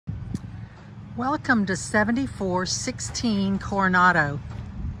Welcome to 7416 Coronado,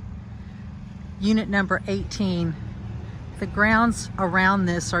 unit number 18. The grounds around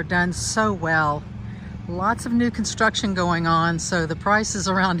this are done so well. Lots of new construction going on, so the prices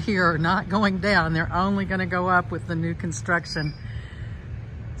around here are not going down. They're only going to go up with the new construction.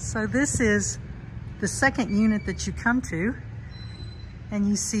 So this is the second unit that you come to, and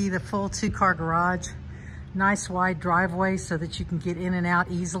you see the full 2-car garage. Nice wide driveway so that you can get in and out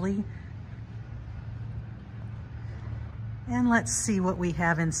easily. And let's see what we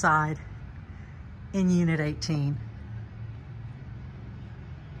have inside in Unit 18.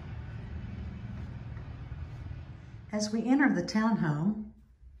 As we enter the townhome,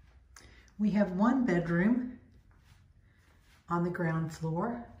 we have one bedroom on the ground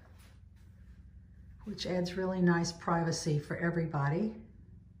floor, which adds really nice privacy for everybody.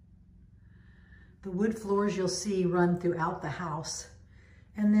 The wood floors you'll see run throughout the house,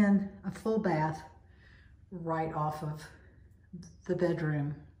 and then a full bath right off of the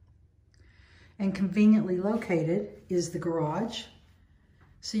bedroom. And conveniently located is the garage.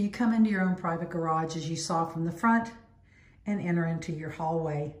 So you come into your own private garage as you saw from the front and enter into your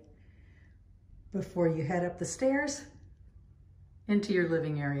hallway before you head up the stairs into your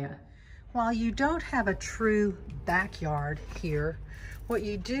living area. While you don't have a true backyard here, what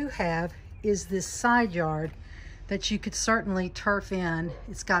you do have is this side yard that you could certainly turf in.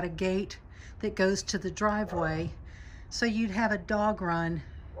 It's got a gate that goes to the driveway, so you'd have a dog run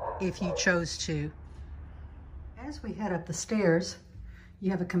if you chose to. As we head up the stairs, you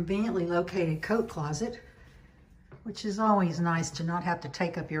have a conveniently located coat closet, which is always nice to not have to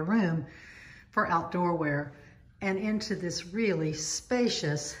take up your room for outdoor wear, and into this really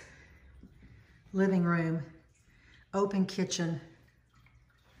spacious living room, open kitchen,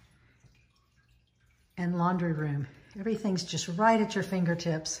 and laundry room. Everything's just right at your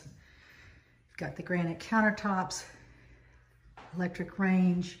fingertips. You've got the granite countertops, electric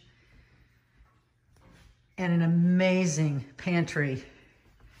range, and an amazing pantry.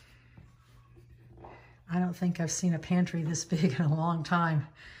 I don't think I've seen a pantry this big in a long time.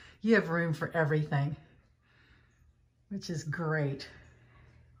 You have room for everything, which is great.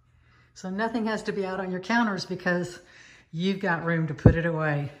 So nothing has to be out on your counters because you've got room to put it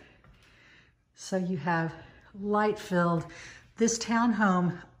away. So you have light-filled. This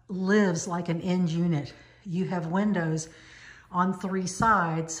townhome lives like an end unit. You have windows on 3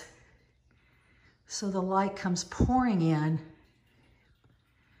 sides, so the light comes pouring in,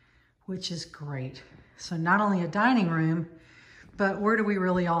 which is great. So not only a dining room, but where do we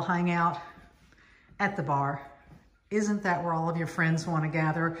really all hang out? At the bar. Isn't that where all of your friends want to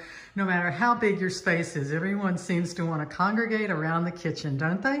gather? No matter how big your space is, everyone seems to want to congregate around the kitchen,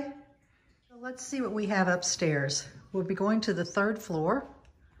 don't they? So let's see what we have upstairs. We'll be going to the 3rd floor.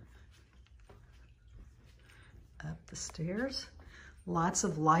 Up the stairs. Lots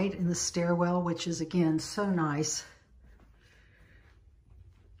of light in the stairwell, which is again so nice.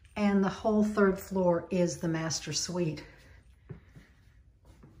 And the whole 3rd floor is the master suite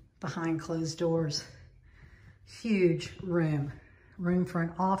behind closed doors. Huge room. Room for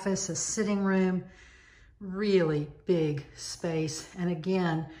an office, a sitting room, really big space. And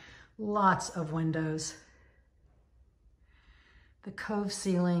again, lots of windows. The cove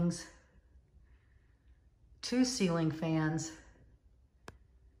ceilings, 2 ceiling fans.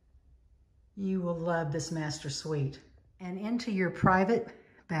 You will love this master suite. And into your private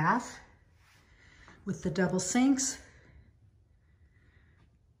bath with the double sinks,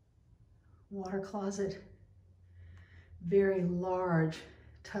 water closet, very large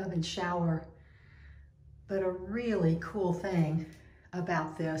tub and shower. But a really cool thing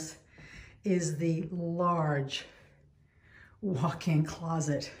about this is the large walk-in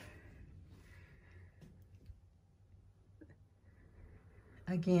closet.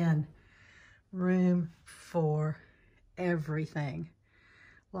 Again, room for everything.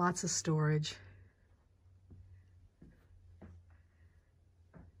 Lots of storage.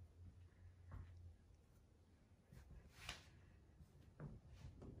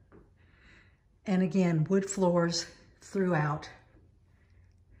 And again, wood floors throughout,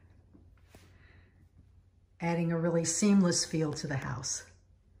 adding a really seamless feel to the house.